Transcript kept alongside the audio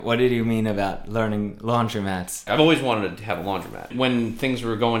What did you mean about learning laundromats? I've always wanted to have a laundromat. When things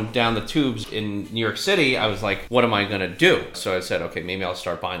were going down the tubes in New York City, I was like, what am I going to do? So I said, okay, maybe I'll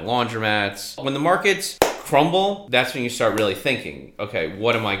start buying laundromats. When the markets crumble, that's when you start really thinking, okay,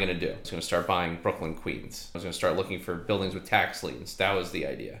 what am I going to do? I was going to start buying Brooklyn, Queens. I was going to start looking for buildings with tax liens. That was the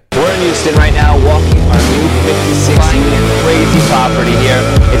idea. We're in Houston right now, walking our new 56-unit crazy property here.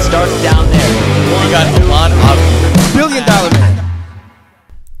 It starts down there. We got a lot of $1 billion man.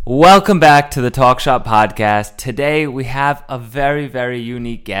 Welcome back to the Talk Shop Podcast. Today we have a very, very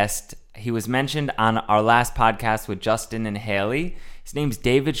unique guest. He was mentioned on our last podcast with Justin and Haley. His name's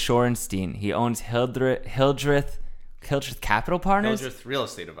David Shorenstein. He owns Hildreth Capital Partners? Hildreth Real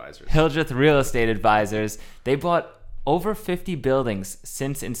Estate Advisors. Hildreth Real Estate Advisors. They bought over 50 buildings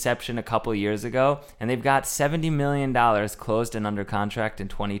since inception a couple years ago, and they've got $70 million closed and under contract in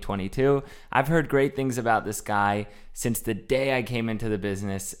 2022. I've heard great things about this guy since the day I came into the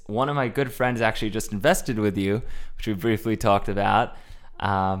business. One of my good friends actually just invested with you, which we briefly talked about.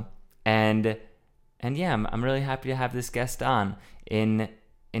 And yeah, I'm really happy to have this guest on. In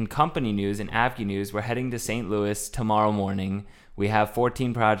company news, in Avgi news, we're heading to St. Louis tomorrow morning. We have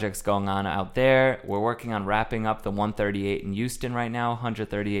 14 projects going on out there. We're working on wrapping up the 138 in Houston right now,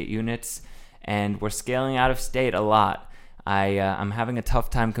 138 units, and we're scaling out of state a lot. I'm having a tough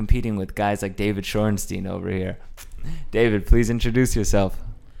time competing with guys like David Shorenstein over here. David, please introduce yourself.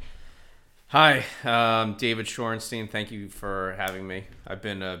 Hi, David Shorenstein. Thank you for having me. I've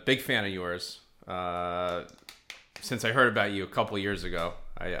been a big fan of yours since I heard about you a couple years ago.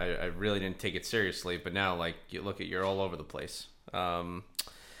 I really didn't take it seriously, but now, like, you're all over the place.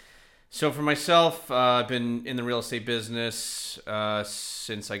 So for myself, I've been in the real estate business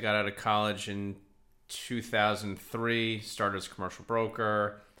since I got out of college in 2003. Started as a commercial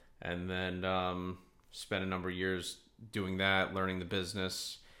broker, and then spent a number of years doing that, learning the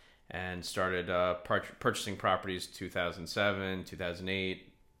business, and started purchasing properties 2007,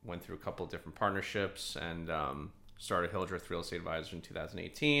 2008. Went through a couple of different partnerships, and started Hildreth Real Estate Advisors in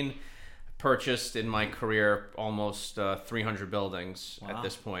 2018. Purchased in my career almost 300 buildings. Wow. At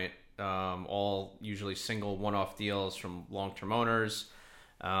this point, all usually single one-off deals from long-term owners,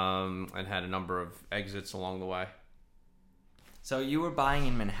 and had a number of exits along the way. So you were buying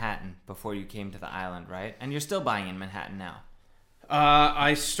in Manhattan before you came to the island, right? And you're still buying in Manhattan now.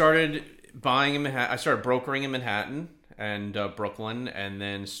 I started buying in Manhattan. I started brokering in Manhattan and Brooklyn, and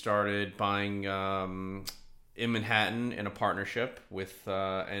then started buying in Manhattan in a partnership with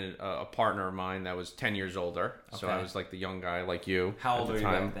a partner of mine that was 10 years older. Okay. So I was like the young guy like you. How old at the were you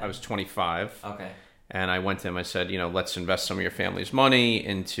time. back then? I was 25. Okay. And I went to him. I said, let's invest some of your family's money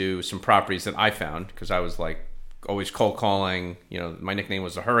into some properties that I found, because I was like always cold calling. My nickname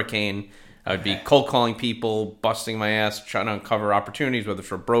was the Hurricane. I would be cold calling people, busting my ass, trying to uncover opportunities, whether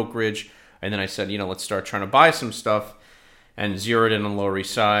for brokerage. And then I said, let's start trying to buy some stuff. And zeroed in on the Lower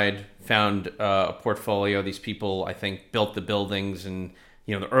East Side, found a portfolio. These people, I think, built the buildings in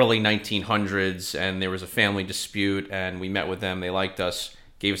the early 1900s, and there was a family dispute, and we met with them. They liked us,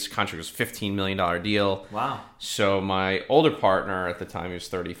 gave us a contract. It was a $15 million deal. Wow. So my older partner at the time, he was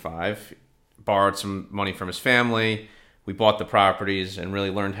 35, borrowed some money from his family. We bought the properties and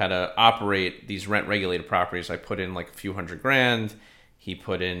really learned how to operate these rent-regulated properties. I put in like a few $100,000. He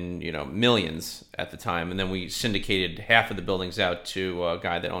put in, millions at the time. And then we syndicated half of the buildings out to a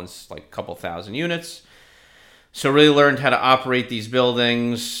guy that owns like a couple thousand units. So really learned how to operate these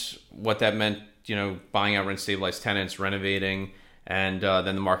buildings, what that meant, buying out rent-stabilized tenants, renovating. And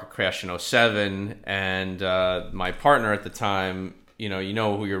then the market crashed in 2007. And my partner at the time, you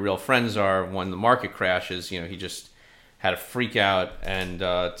know who your real friends are when the market crashes. He just had a freak out and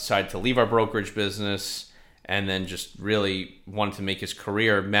decided to leave our brokerage business, and then just really wanted to make his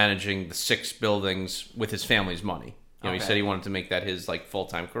career managing the 6 buildings with his family's money. He said he wanted to make that his like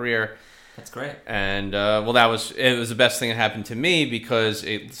full-time career. That's great. And it was the best thing that happened to me, because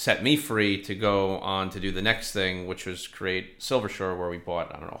it set me free to go on to do the next thing, which was create Silver Shore, where we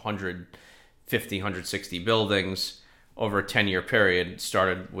bought 150, 160 buildings over a 10-year period.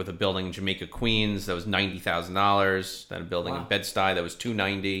 Started with a building in Jamaica, Queens that was $90,000. Then a building in Bed-Stuy that was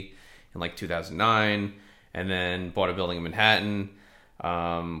 $290 in like 2009. And then bought a building in Manhattan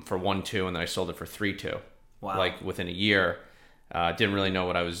for $1.2, and then I sold it for $3.2. Wow! Like within a year. Didn't really know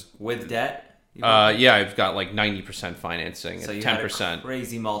what I was with debt. Yeah, I've got like 90% financing, so at 10%. Had a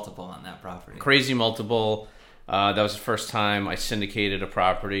crazy multiple on that property. Crazy multiple. That was the first time I syndicated a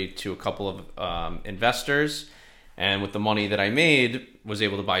property to a couple of investors, and with the money that I made, was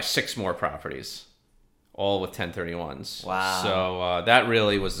able to buy 6 more properties, all with 1031s. Wow! So that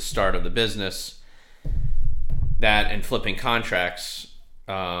really was the start of the business. That and flipping contracts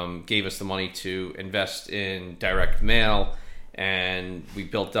gave us the money to invest in direct mail, and we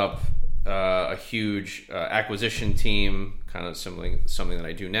built up a huge acquisition team, kind of something that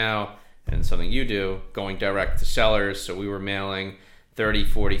I do now and something you do, going direct to sellers. So we were mailing 30,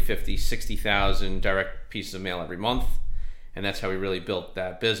 40, 50, 60,000 direct pieces of mail every month. And that's how we really built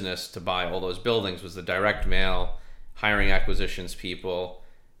that business to buy all those buildings, was the direct mail, hiring acquisitions people,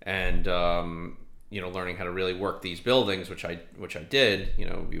 and learning how to really work these buildings, which I did.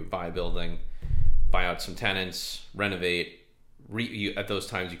 We would buy a building, buy out some tenants, renovate. At those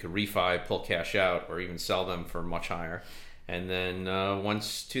times, you could refi, pull cash out, or even sell them for much higher. And then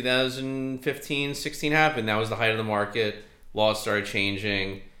once 2015, 16 happened, that was the height of the market. Laws started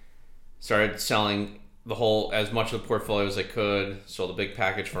changing. Started selling as much of the portfolio as I could. Sold a big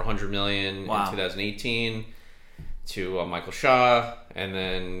package for $100 million in 2018 to Michael Shaw, and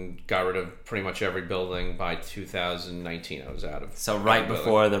then got rid of pretty much every building by 2019. I was out of. So right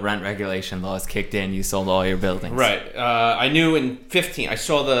before the rent regulation laws kicked in, you sold all your buildings. Right. I knew in 15. I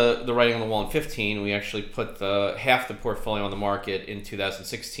saw the writing on the wall in 15. We actually put half the portfolio on the market in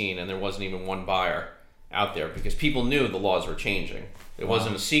 2016, and there wasn't even one buyer out there because people knew the laws were changing. It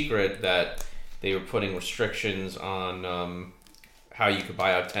wasn't a secret that they were putting restrictions on how you could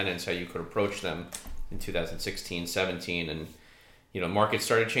buy out tenants, how you could approach them in 2016, 17, and markets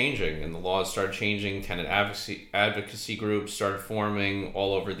started changing and the laws started changing. Tenant advocacy groups started forming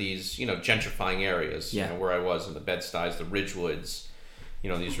all over these gentrifying areas. Where I was in the Bed-Stuys, the Ridgewoods,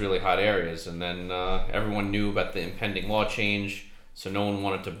 these really hot areas, and then everyone knew about the impending law change, so no one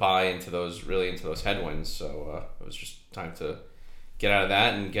wanted to buy into those headwinds. So it was just time to get out of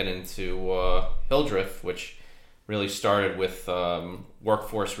that and get into Hildreth, which really started with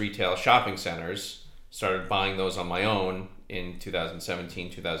workforce retail shopping centers. Started buying those on my own in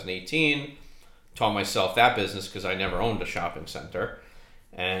 2017, 2018. Taught myself that business because I never owned a shopping center.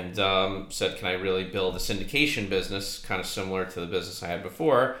 And said, can I really build a syndication business kind of similar to the business I had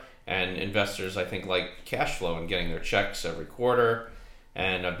before? And investors, I think, like cash flow and getting their checks every quarter.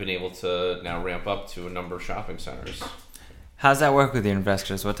 And I've been able to now ramp up to a number of shopping centers. How's that work with your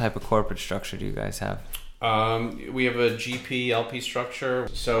investors? What type of corporate structure do you guys have? We have a GP LP structure.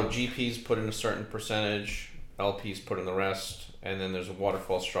 So GPs put in a certain percentage, LPs put in the rest, and then there's a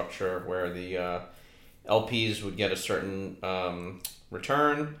waterfall structure where the LPs would get a certain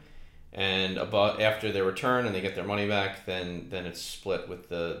return, and after their return and they get their money back, then it's split with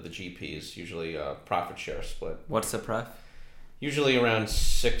the GPs, usually a profit share split. What's the pref? Usually around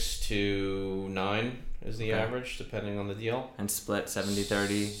 6 to 9 is the average, depending on the deal. And split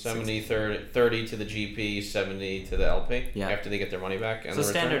 70-30? 30 to the GP, 70 to the LP after they get their money back. And so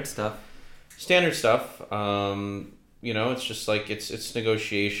standard stuff. Standard stuff. It's just like it's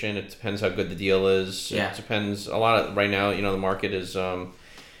negotiation. It depends how good the deal is. Yeah. It depends a lot. Right now, the market is...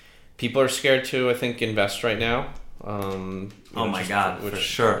 people are scared to, I think, invest right now. For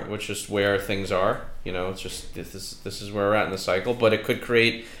sure. Which is where things are. It's just this is where we're at in the cycle. But it could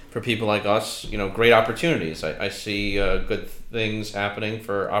create, for people like us, great opportunities. I see good things happening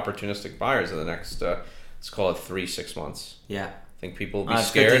for opportunistic buyers in the next, let's call it 3-6 months. Yeah. I think people will be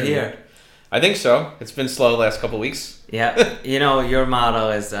scared. Good to hear. I think so. It's been slow the last couple of weeks. Yeah. Your motto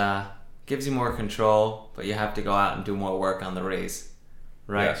is gives you more control, but you have to go out and do more work on the raise.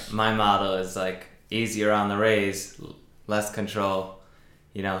 Right? Yes. My motto is like easier on the raise, less control,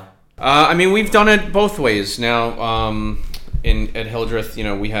 we've done it both ways. Now, at Hildreth,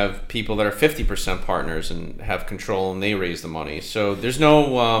 we have people that are 50% partners and have control, and they raise the money. So there's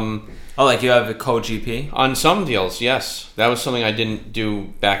no... like you have a co-GP? On some deals, yes. That was something I didn't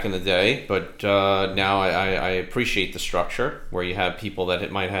do back in the day, but now I appreciate the structure where you have people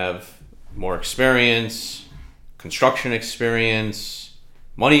that might have more experience, construction experience,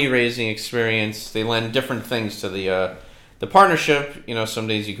 money raising experience. They lend different things to the partnership. Some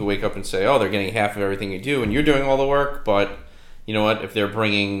days you could wake up and say, oh, they're getting half of everything you do and you're doing all the work. But you know what? If they're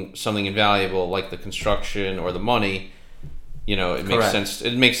bringing something invaluable like the construction or the money, it makes sense.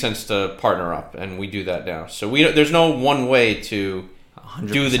 It makes sense to partner up, and we do that now. So there's no one way to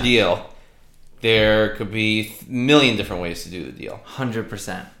 100%. Do the deal. There could be a million different ways to do the deal.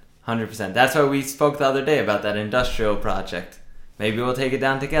 100%. That's why we spoke the other day about that industrial project. Maybe we'll take it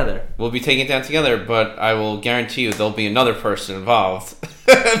down together. We'll be taking it down together, but I will guarantee you there'll be another person involved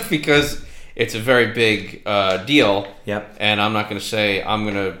because it's a very big deal. Yep. And I'm not going to say I'm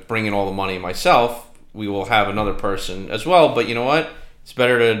going to bring in all the money myself. We will have another person as well. But you know what? It's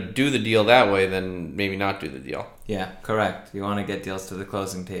better to do the deal that way than maybe not do the deal. Yeah, correct. You want to get deals to the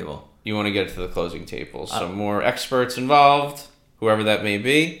closing table. You want to get it to the closing table. Some more experts involved, whoever that may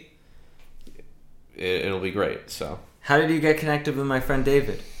be. It'll be great. So How did you get connected with my friend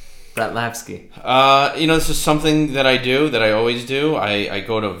David Bratlavsky? This is something that I do, that I always do. I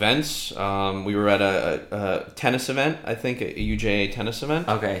go to events. We were at a tennis event, I think, a UJA tennis event.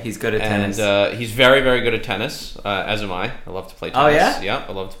 Okay, he's good at tennis. And he's very, very good at tennis, as am I. I love to play tennis. Oh, yeah? Yeah,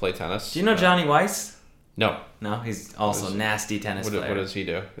 I love to play tennis. Do you know Johnny Weiss? No. No, he's also a nasty tennis player. What does he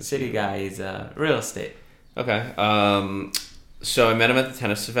do? City guy, he's real estate. Okay. So I met him at the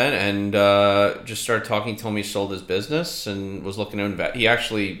tennis event and just started talking. Told me he sold his business and was looking to invest. He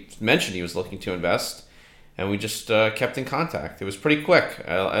actually mentioned he was looking to invest, and we just kept in contact. It was pretty quick.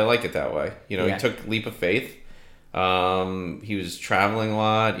 I like it that way. He took a leap of faith. He was traveling a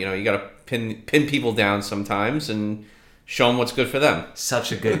lot. You got to pin people down sometimes and show them what's good for them.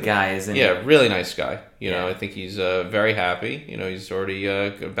 Such a good guy, isn't he? Yeah, really nice guy. I think he's very happy. He's already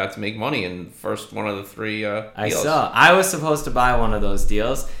about to make money in the first one of the 3 deals. I saw. I was supposed to buy one of those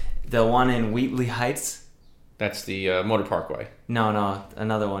deals. The one in Wheatley Heights. That's the Motor Parkway. No,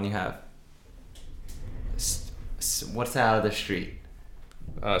 another one you have. What's out of the street?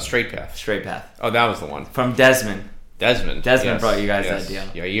 Straight Path. Straight Path. Oh, that was the one. From Desmond. Desmond Yes, brought you guys that deal.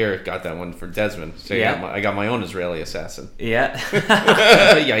 Yair got that one for Desmond. So yeah. I got my own Israeli assassin. Yeah.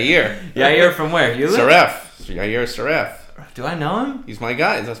 Yair. Yair from where? You live? Saref. Yair Saref. Do I know him? He's my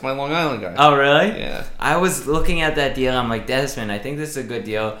guy. That's my Long Island guy. Oh, really? Yeah. I was looking at that deal. I'm like, Desmond, I think this is a good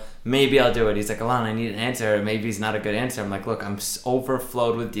deal. Maybe I'll do it. He's like, Alon, I need an answer. Maybe it's not a good answer. I'm like, look, I'm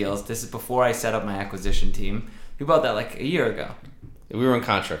overflowed with deals. This is before I set up my acquisition team. We bought that like a year ago. We were in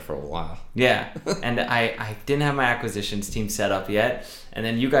contract for a while. Yeah, and I didn't have my acquisitions team set up yet, and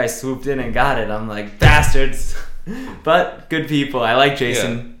then you guys swooped in and got it. I'm like, bastards. But good people. I like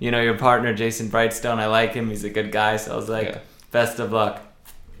Jason. Yeah. Your partner, Jason Brightstone. I like him. He's a good guy. So I was like, best of luck.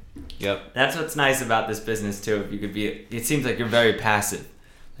 Yep. That's what's nice about this business too. If you could be, it seems like you're very passive.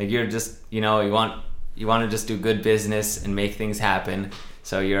 Like you're just, you want to just do good business and make things happen.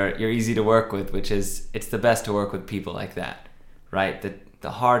 So you're easy to work with, which is, it's the best to work with people like that. Right,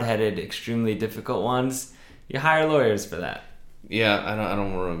 the hard-headed, extremely difficult ones, you hire lawyers for that. Yeah, I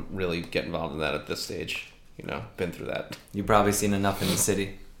don't want to really get involved in that at this stage. Been through that. You've probably seen enough in the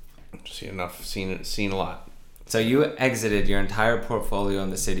city. Seen a lot. So you exited your entire portfolio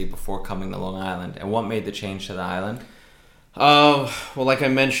in the city before coming to Long Island, and what made the change to the island? Well, like I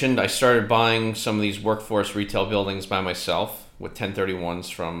mentioned, I started buying some of these workforce retail buildings by myself with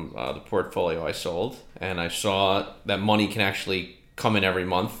 1031s from the portfolio I sold. And I saw that money can actually come in every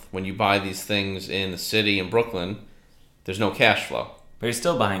month. When you buy these things in the city in Brooklyn, there's no cash flow. But you're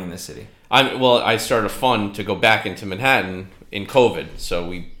still buying in the city. I started a fund to go back into Manhattan in COVID. So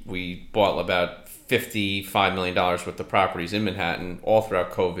we bought about $55 million worth of properties in Manhattan all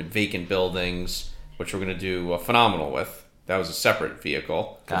throughout COVID, vacant buildings, which we're going to do phenomenal with. That was a separate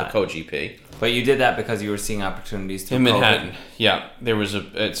vehicle for the co-GP. But you did that because you were seeing opportunities to in Manhattan. Yeah,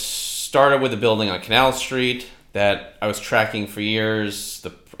 it started with a building on Canal Street that I was tracking for years.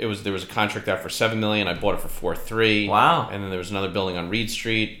 There was a contract out for $7 million. I bought it for $4.3. Wow. And then there was another building on Reed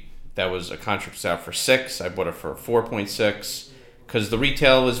Street that was a contract out for $6 million. I bought it for $4.6 because the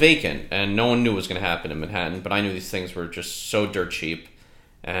retail was vacant and no one knew what was going to happen in Manhattan. But I knew these things were just so dirt cheap.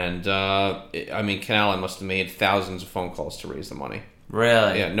 And Canal, I must have made thousands of phone calls to raise the money.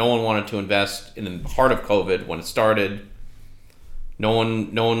 Really? Yeah, no one wanted to invest in the heart of COVID when it started. No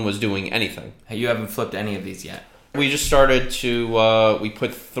one was doing anything. You haven't flipped any of these yet. We just started to. We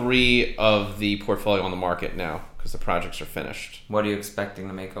put 3 of the portfolio on the market now because the projects are finished. What are you expecting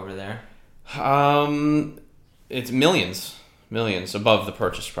to make over there? It's millions above the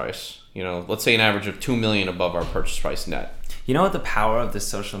purchase price. Let's say an average of $2 million above our purchase price net. You know what the power of the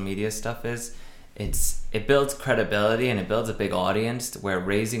social media stuff is? It builds credibility and it builds a big audience where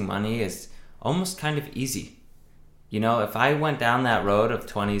raising money is almost kind of easy. If I went down that road of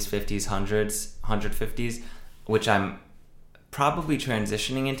 20s, 50s, 100s, 150s, which I'm probably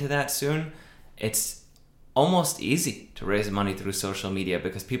transitioning into that soon, it's almost easy to raise money through social media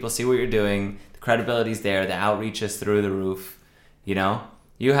because people see what you're doing, the credibility's there, the outreach is through the roof,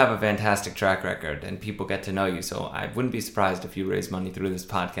 You have a fantastic track record and people get to know you, so I wouldn't be surprised if you raise money through this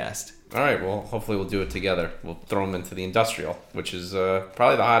podcast. All right, well, hopefully we'll do it together. We'll throw them into the industrial, which is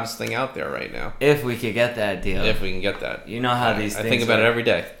probably the hottest thing out there right now. If we could get that deal. If we can get that. You know how these things I think about it every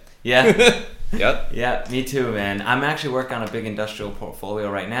day. Yeah. Yep. Yeah, me too, man. I'm actually working on a big industrial portfolio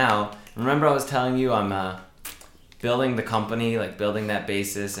right now. Remember I was telling you I'm building the company, like building that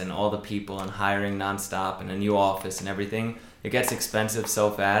basis and all the people and hiring nonstop and a new office and everything. It gets expensive so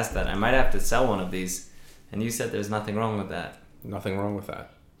fast that I might have to sell one of these. And you said there's nothing wrong with that. Nothing wrong with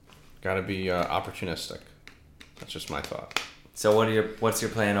that. Got to be opportunistic. That's just my thought. So what's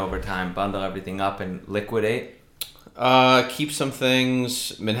your plan over time? Bundle everything up and liquidate? Keep some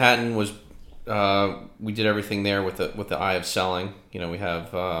things. Manhattan was. We did everything there with the eye of selling. We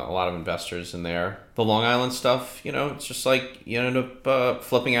have a lot of investors in there. The Long Island stuff, it's just like you end up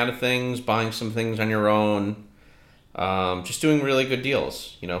flipping out of things, buying some things on your own, just doing really good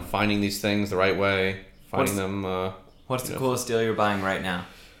deals. Finding these things the right way, finding them. What's the coolest deal you're buying right now?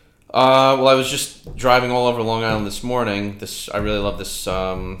 Well, I was just driving all over Long Island this morning. I really love this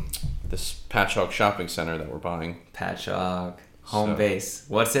Patchogue shopping center that we're buying. Patchogue, home base.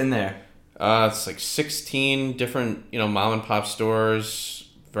 What's in there? It's like 16 different, mom and pop stores.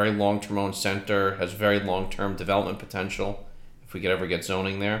 Very long-term owned center. Has very long-term development potential. If we could ever get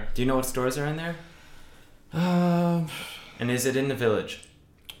zoning there. Do you know what stores are in there? And is it in the Village?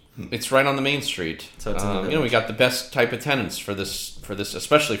 It's right on the main street. So it's in the Village. We got the best type of tenants for this,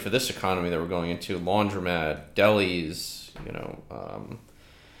 especially for this economy that we're going into. Laundromat, delis,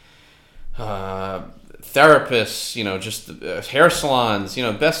 therapists, just hair salons,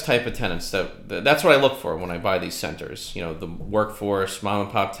 best type of tenants. That's what I look for when I buy these centers. The workforce, mom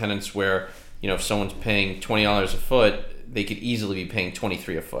and pop tenants where, if someone's paying $20 a foot, they could easily be paying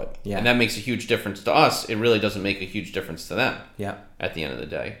 $23 a foot. Yeah. And that makes a huge difference to us. It really doesn't make a huge difference to them. Yeah. At the end of the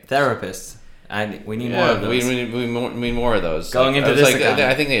day. Therapists. We need more of those. We need more of those. Going into this economy.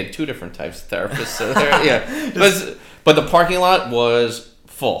 I think they had 2 different types of therapists. So yeah. But the parking lot was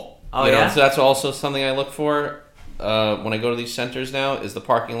full. Oh, yeah? So that's also something I look for when I go to these centers now, is the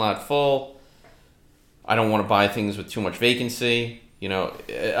parking lot full. I don't want to buy things with too much vacancy.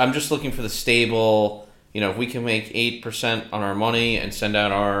 I'm just looking for the stable, if we can make 8% on our money and send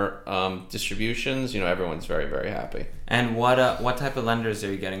out our distributions, everyone's very, very happy. And what type of lenders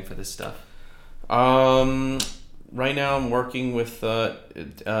are you getting for this stuff? Right now I'm working with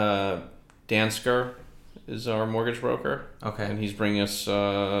Dansker is our mortgage broker. Okay. And he's bringing us,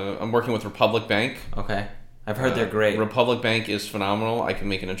 I'm working with Republic Bank. Okay. I've heard they're great. Republic Bank is phenomenal. I can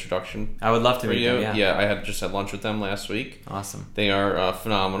make an introduction. I would love to meet them, Yeah, I had lunch with them last week. Awesome. They are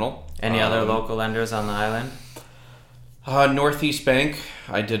phenomenal. Any other local lenders on the island? Northeast Bank,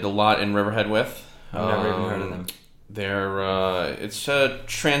 I did a lot in Riverhead with. I've never even heard of them. It's a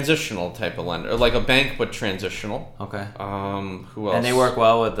transitional type of lender, like a bank but transitional. Okay. Who else? And they work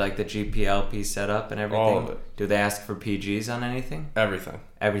well with like the GPLP setup and everything. All of it. Do they ask for PGs on anything? Everything.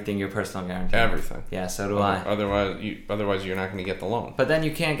 Everything, your personal guarantee. Everything. Yeah, so do I. Otherwise, you're not going to get the loan. But then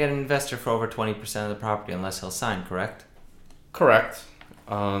you can't get an investor for over 20% of the property unless he'll sign, correct? Correct.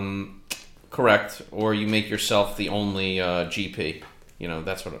 Correct. Or you make yourself the only GP.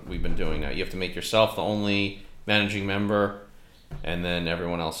 That's what we've been doing now. You have to make yourself the only managing member, and then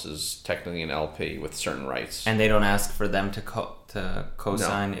everyone else is technically an LP with certain rights. And they don't ask for them to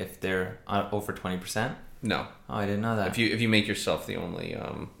co-sign if they're over 20%? No. Oh, I didn't know that. If you make yourself the only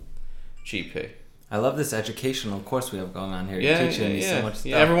GP. I love this educational course we have going on here. You're teaching me so much stuff.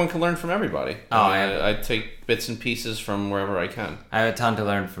 Yeah, everyone can learn from everybody. Oh, I take bits and pieces from wherever I can. I have a ton to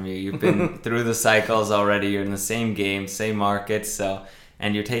learn from you. You've been through the cycles already. You're in the same game, same markets,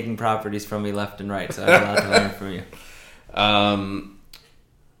 and you're taking properties from me left and right, so I have a lot to learn from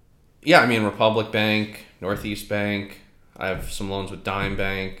you. Republic Bank, Northeast Bank. I have some loans with Dime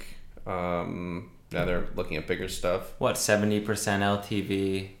Bank. Now they're looking at bigger stuff. What, 70%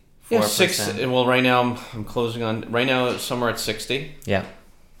 LTV? 4%? Yeah, 6. Well, right now I'm closing on. Right now, somewhere at 60. Yeah,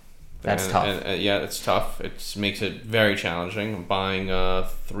 that's tough. It's tough. It makes it very challenging. I'm buying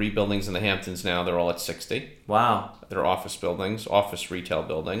 3 buildings in the Hamptons now. They're all at 60. Wow. They're office buildings, office retail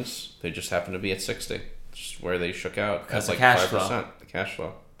buildings. They just happen to be at 60. Just where they shook out. That's like cash 5%. flow. The cash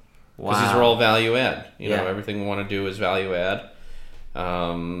flow. Wow. Because these are all value add. Everything we want to do is value add.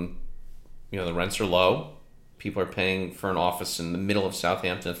 The rents are low. People are paying for an office in the middle of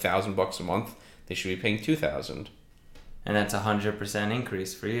Southampton $1,000 a month. They should be paying $2,000. And that's 100%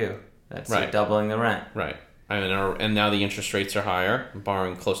 increase for you. That's right. Like doubling the rent. Right. And now the interest rates are higher. I'm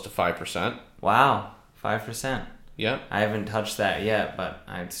borrowing close to 5%. Wow, 5%. Yeah. I haven't touched that yet, but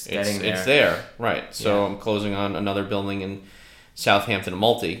it's getting there. It's there, right. So I'm closing on another building in Southampton,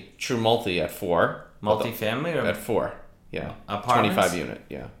 true multi at 4. Multifamily or? At 4, yeah. Apartments? 25 unit,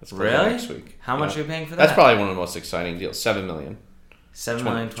 yeah. That's really? Next week. How much are you paying for that? That's probably one of the most exciting deals. $7 million. 7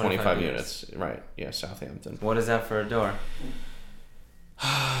 million, 25 units. Right, yeah, Southampton. What is that for a door?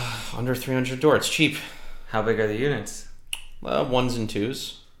 Under 300 door. It's cheap. How big are the units? 1s and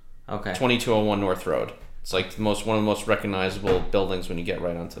 2s. Okay. 2201 North Road. It's like one of the most recognizable buildings when you get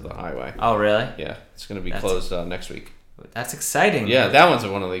right onto the highway. Oh, really? Yeah, it's going to be closed next week. That's exciting. Yeah, that one's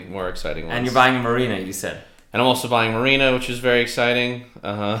one of the more exciting ones. And you're buying a marina, you said. And I'm also buying Marina, which is very exciting.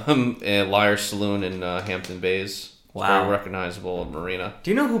 Liar Saloon in Hampton Bays. It's wow. Very recognizable Marina. Do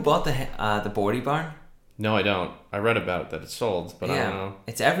you know who bought the Bordy Barn? No, I don't. I read about it that it's sold, but I don't know.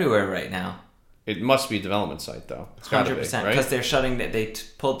 It's everywhere right now. It must be a development site, though. It's gotta 100%. be, right? Because they're shutting. They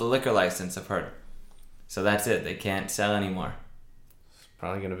pulled the liquor license, I've heard. So that's it. They can't sell anymore.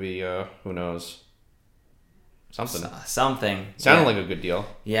 Probably going to be, who knows, something. Something. Sounded like a good deal.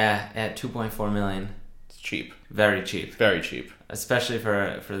 Yeah, at $2.4 million. It's cheap. Very cheap. Very cheap. Especially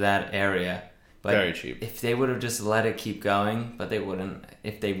for that area. But Very cheap. If they would have just let it keep going, but they wouldn't.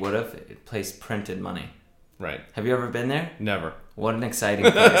 If they would have, the place printed money. Right. Have you ever been there? Never. What an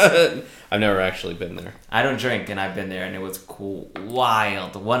exciting place. I've never actually been there. I don't drink, and I've been there, and it was cool.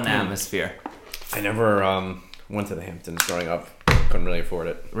 Wild. What an atmosphere. I never went to the Hamptons growing up. Couldn't really afford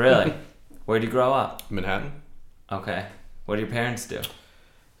it. Really? Where'd you grow up? Manhattan. Okay. What do your parents do?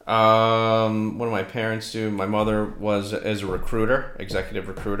 What do my parents do? My mother was as a recruiter, executive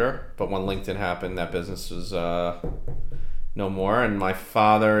recruiter, but when LinkedIn happened, that business was no more. And my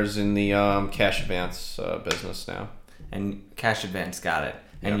father's in the cash advance business now. And cash advance, got it.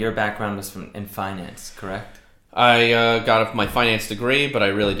 And your background was in finance, correct? I got my finance degree, but I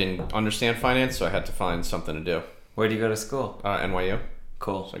really didn't understand finance, so I had to find something to do. Where do you go to school? NYU.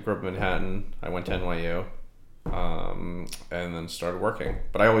 Cool. So I grew up in Manhattan. I went to NYU, and then started working.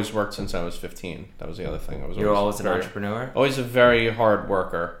 But I always worked since I was 15. That was the other thing. You were always an entrepreneur? Always a very hard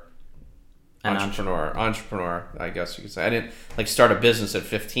worker. An Entrepreneur, I guess you could say. I didn't start a business at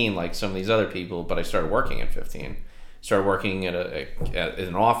 15 like some of these other people, but I started working at 15. Started working at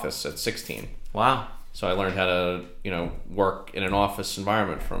an office at 16. Wow. So I learned how to, work in an office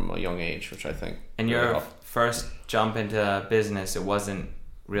environment from a young age, which I think. And really your helped. first jump into business, it wasn't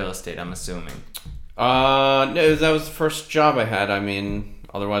real estate, I'm assuming. No, that was the first job I had. I mean,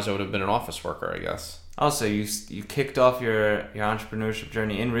 otherwise I would have been an office worker, I guess. Also, you kicked off your entrepreneurship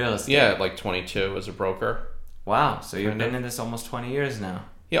journey in real estate. Yeah, at like 22 as a broker. Wow, so you've been in this almost 20 years now.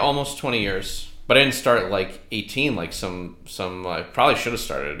 Yeah, almost 20 years. But I didn't start at like 18 like some I probably should have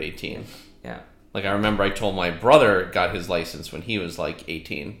started at 18. Yeah. Like I remember I told my brother got his license when he was like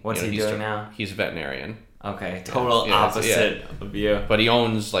 18. What's he doing now? He's a veterinarian. Okay, total opposite of you. But he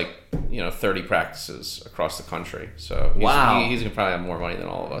owns 30 practices across the country. So he's going to probably have more money than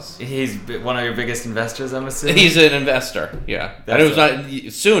all of us. He's one of your biggest investors, I'm assuming? He's an investor, yeah.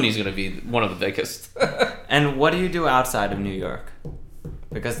 And soon he's going to be one of the biggest. And what do you do outside of New York?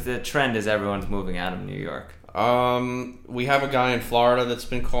 Because the trend is everyone's moving out of New York. We have a guy in Florida that's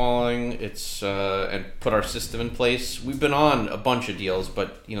been calling. And put our system in place. We've been on a bunch of deals,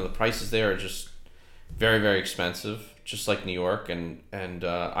 but the prices there are just very, very expensive, just like New York. And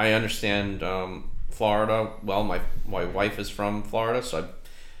I understand Florida well. My wife is from Florida, so I've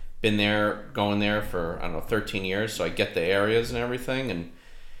been there, going there for 13 years. So I get the areas and everything, and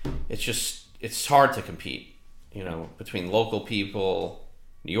it's hard to compete, between local people,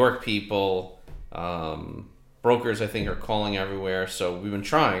 New York people. Brokers, I think, are calling everywhere. So we've been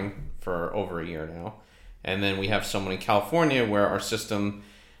trying for over a year now. And then we have someone in California where our system,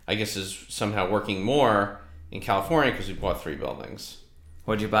 I guess, is somehow working more in California because we bought 3 buildings.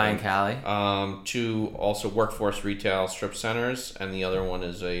 What'd you buy in Cali? 2 also workforce retail strip centers, and the other one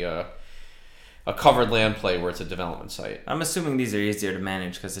is a covered land play where it's a development site. I'm assuming these are easier to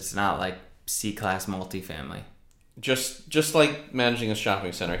manage because it's not like C-class multifamily. Just like managing a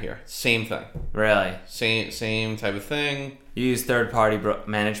shopping center here. Same thing. Really? Same type of thing. You use third-party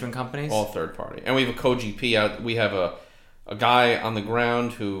management companies? All third-party. And we have a co-GP out. We have a guy on the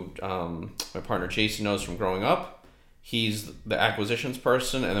ground who my partner Jason knows from growing up. He's the acquisitions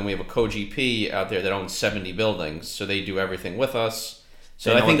person. And then we have a co-GP out there that owns 70 buildings. So they do everything with us.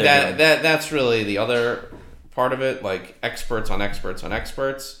 So I think that's really the other part of it. Like experts on experts on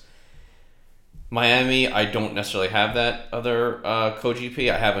experts. Miami, I don't necessarily have that other co-GP.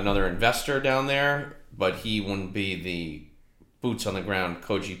 I have another investor down there, but he wouldn't be the boots on the ground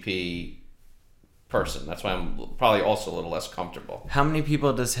co-GP person. That's why I'm probably also a little less comfortable. How many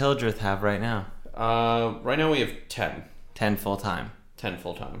people does Hildreth have right now? Right now we have 10. 10 full-time? 10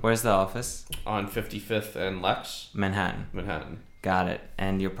 full-time. Where's the office? On 55th and Lex. Manhattan. Got it.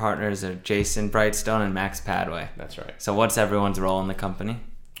 And your partners are Jason Brightstone and Max Padway. That's right. So what's everyone's role in the company?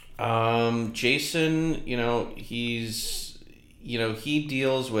 Jason, he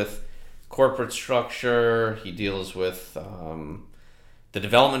deals with corporate structure. He deals with the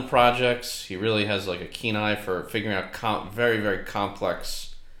development projects. He really has a keen eye for figuring out very, very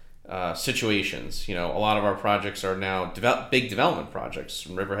complex situations. A lot of our projects are now big development projects.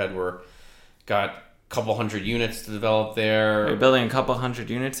 In Riverhead, got couple hundred units to develop there. You're building a couple hundred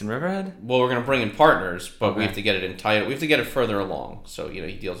units in Riverhead? Well, we're going to bring in partners, but we have to get it in title. We have to get it further along. So, he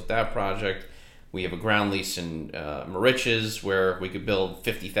deals with that project. We have a ground lease in Moriches where we could build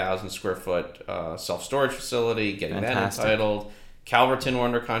 50,000 square foot self-storage facility, getting Fantastic. that entitled. Calverton, we're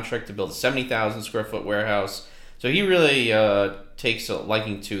under contract to build a 70,000 square foot warehouse. So he really takes a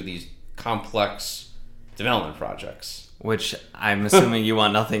liking to these complex development projects. Which I'm assuming you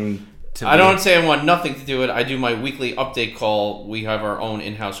want nothing to I don't say I want nothing to do with it. I do my weekly update call. We have our own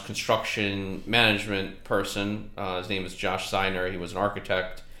in-house construction management person. His name is Josh Seiner. He was an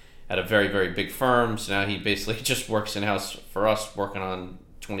architect at a very, very big firm. So now he basically just works in-house for us, working on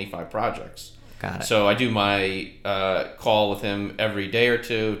 25 projects. Got it. So I do my call with him every day or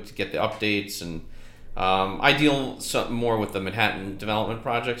two to get the updates. And I deal more with the Manhattan development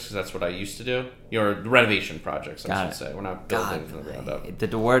projects because that's what I used to do. Or renovation projects, I should say. We're not building from the ground up.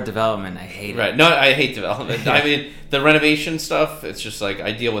 The word development, I hate Right. it. No, I hate development. I mean, the renovation stuff, it's just like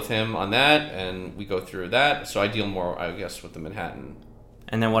I deal with him on that, and we go through that. So I deal more, I guess, with the Manhattan.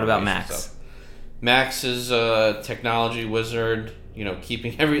 And then what about renovation Max? stuff. Max is a technology wizard, you know,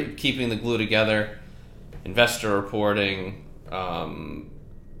 keeping the glue together, investor reporting,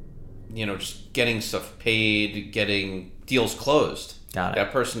 you know, just getting stuff paid, getting deals closed. Got it.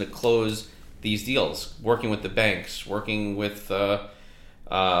 That person to close these deals, working with the banks, working with, you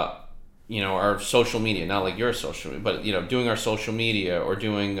know, our social media, not like your social media, but, you know, doing our social media or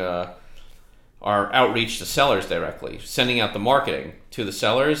doing our outreach to sellers directly, sending out the marketing to the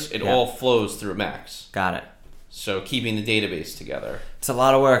sellers. It all flows through Max. Got it. So keeping the database together. It's a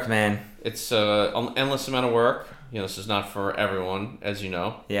lot of work, man. It's an endless amount of work. You know, this is not for everyone, as you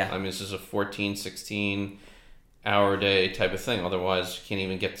know. Yeah. I mean, this is a 14, 16-hour day type of thing. Otherwise, you can't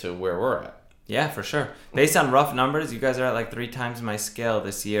even get to where we're at. Yeah, for sure. Based on rough numbers, you guys are at like 3 times my scale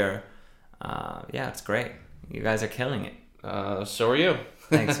this year. Yeah, it's great. You guys are killing it. So are you.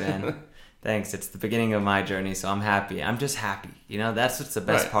 Thanks, man. Thanks. It's the beginning of my journey, so I'm happy. I'm just happy. You know, that's what's the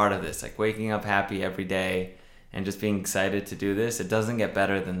best part of this. Like waking up happy every day and just being excited to do this. It doesn't get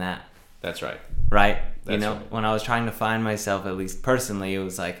better than that. That's right. Right? That's you know, right. when I was trying to find myself, at least personally, it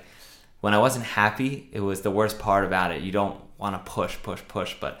was like when I wasn't happy, it was the worst part about it. You don't want to push,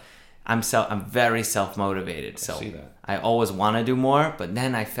 but I'm very self-motivated. So see that. I always want to do more, but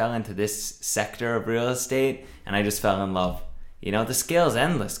then I fell into this sector of real estate and I just fell in love. You know, the scale is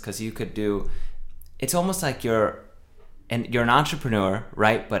endless because you could do, it's almost like you're an entrepreneur,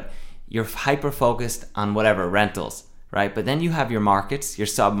 right? But you're hyper-focused on whatever, rentals, right? But then you have your markets, your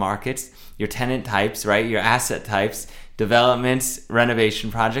sub-markets, your tenant types, right? Your asset types, developments,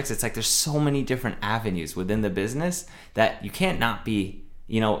 renovation projects. It's like there's so many different avenues within the business that you can't not be,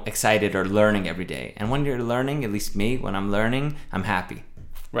 you know, excited or learning every day. And when you're learning, at least me, when I'm learning, I'm happy.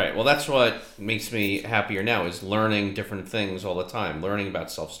 Right. Well, that's what makes me happier now is learning different things all the time. Learning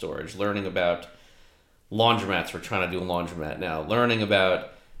about self-storage, learning about laundromats. We're trying to do a laundromat now. Learning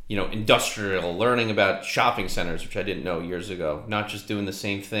about, you know, industrial, learning about shopping centers, which I didn't know years ago. Not just doing the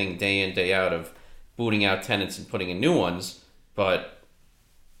same thing day in, day out of booting out tenants and putting in new ones, but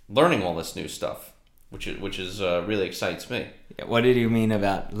learning all this new stuff, which is really excites me. What did you mean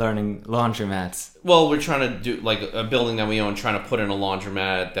about learning laundromats? Well, we're trying to do like a building that we own, trying to put in a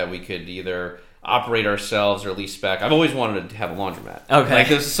laundromat that we could either operate ourselves or lease back. I've always wanted to have a laundromat. Okay. Like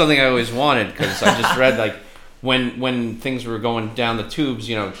this is something I always wanted because I just read like when things were going down the tubes,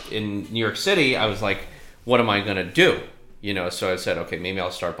 you know, in New York City, I was like, what am I going to do? You know, so I said, okay, maybe I'll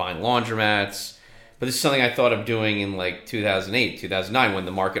start buying laundromats. But this is something I thought of doing in like 2008, 2009 when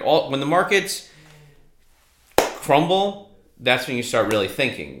the markets crumble. That's when you start really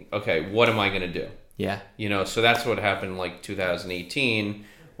thinking, okay, what am I going to do? Yeah. You know, so that's what happened like 2018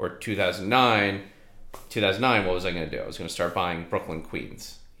 or 2009. 2009, what was I going to do? I was going to start buying Brooklyn,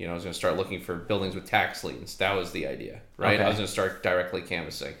 Queens. You know, I was going to start looking for buildings with tax liens. That was the idea, right? Okay. I was going to start directly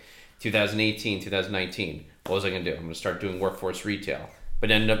canvassing. 2018, 2019, what was I going to do? I'm going to start doing workforce retail. But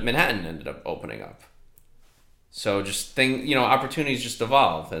Manhattan ended up opening up. So just opportunities just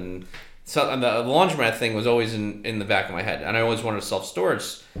evolve. And so and the laundromat thing was always in the back of my head. And I always wanted a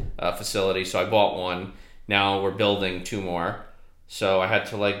self-storage facility, so I bought one. Now we're building 2 more. So I had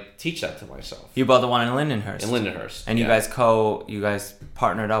to like teach that to myself. You bought the one in Lindenhurst. In Lindenhurst. And you yeah. guys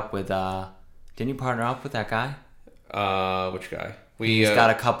partnered up with, didn't you partner up with that guy? Which guy? He's got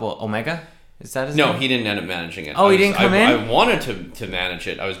a couple, Omega? Is that his No, name? he didn't end up managing it. Oh, he didn't come in? I wanted to manage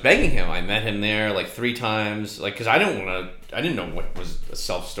it. I was begging him. I met him there like 3 times, like because I didn't know what was a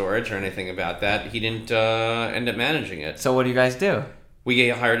self-storage or anything about that. He didn't end up managing it. So what do you guys do? We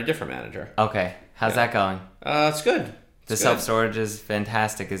hired a different manager. Okay. How's that going? It's good. The self-storage is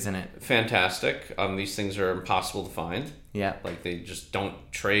fantastic, isn't it? Fantastic. These things are impossible to find. Yeah. Like they just don't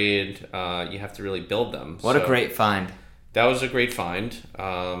trade. You have to really build them. What a great find. That was a great find.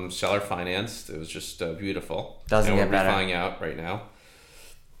 Seller financed. It was just beautiful. Doesn't and get better. We're refining out right now.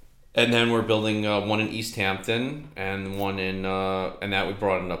 And then we're building one in East Hampton and one in, and that we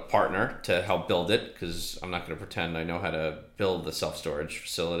brought in a partner to help build it, because I'm not going to pretend I know how to build the self-storage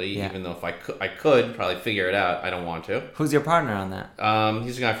facility, Yeah. even though if I could probably figure it out. I don't want to. Who's your partner on that?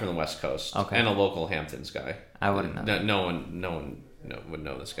 He's a guy from the West Coast, Okay. and a local Hamptons guy. I wouldn't know. No one would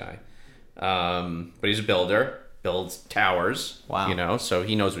know this guy. But he's a builder, builds towers. Wow. So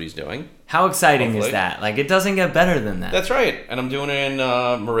he knows what he's doing. How exciting Hopefully. is that? Like, it doesn't get better than that. That's right, and I'm doing it in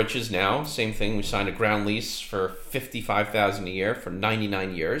Moriches now. Same thing. We signed a ground lease for $55,000 a year for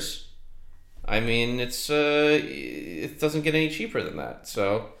 99 years. I mean, it doesn't get any cheaper than that.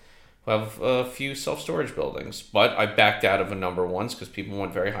 So we'll have a few self-storage buildings, but I backed out of a number of ones because people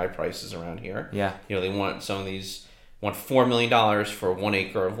want very high prices around here. Yeah. They want some of these want $4 million for 1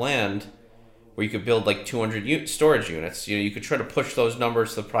 acre of land, where you could build like 200 storage units. You could try to push those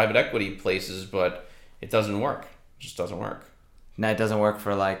numbers to private equity places, but it doesn't work. It just doesn't work. And that doesn't work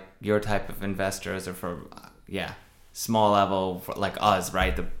for like your type of investors, or for small level, for like us,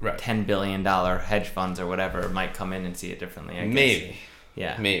 right? The Right. $10 billion hedge funds or whatever might come in and see it differently. I guess. Maybe.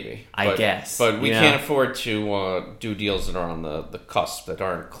 Yeah. Maybe. I guess. But we You know? can't afford to do deals that are on the cusp, that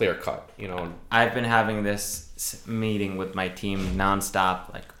aren't clear cut. I've been having this meeting with my team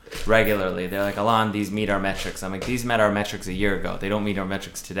nonstop, like regularly. They're like, Alon, these meet our metrics. I'm like, these met our metrics a year ago. They don't meet our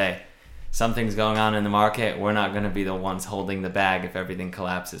metrics today. Something's going on in the market. We're not going to be the ones holding the bag if everything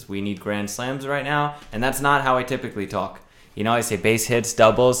collapses. We need grand slams right now, and that's not how I typically talk. I say base hits,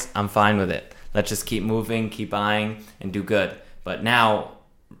 doubles, I'm fine with it. Let's just keep moving, keep buying, and do good. But now,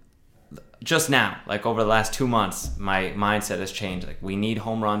 just now, like over the last 2 months, my mindset has changed. Like, we need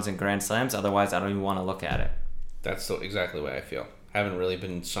home runs and grand slams, otherwise I don't even want to look at it. That's exactly the way I feel. Haven't really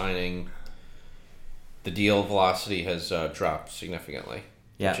been signing. The deal velocity has dropped significantly,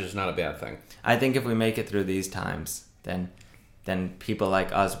 Yeah. which is not a bad thing. I think if we make it through these times, then people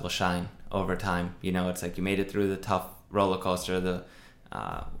like us will shine over time. It's like you made it through the tough roller coaster,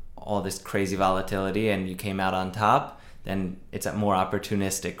 all this crazy volatility, and you came out on top. Then it's more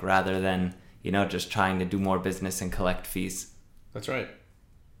opportunistic rather than just trying to do more business and collect fees. That's right.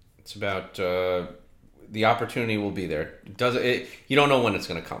 It's about the opportunity will be there. You don't know when it's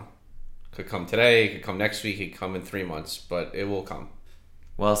going to come. Could come today, it could come next week, it could come in 3 months, but it will come.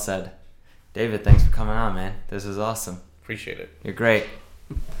 Well said. David, thanks for coming on, man. This is awesome. Appreciate it. You're great.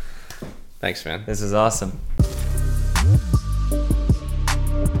 Thanks, man. This is awesome.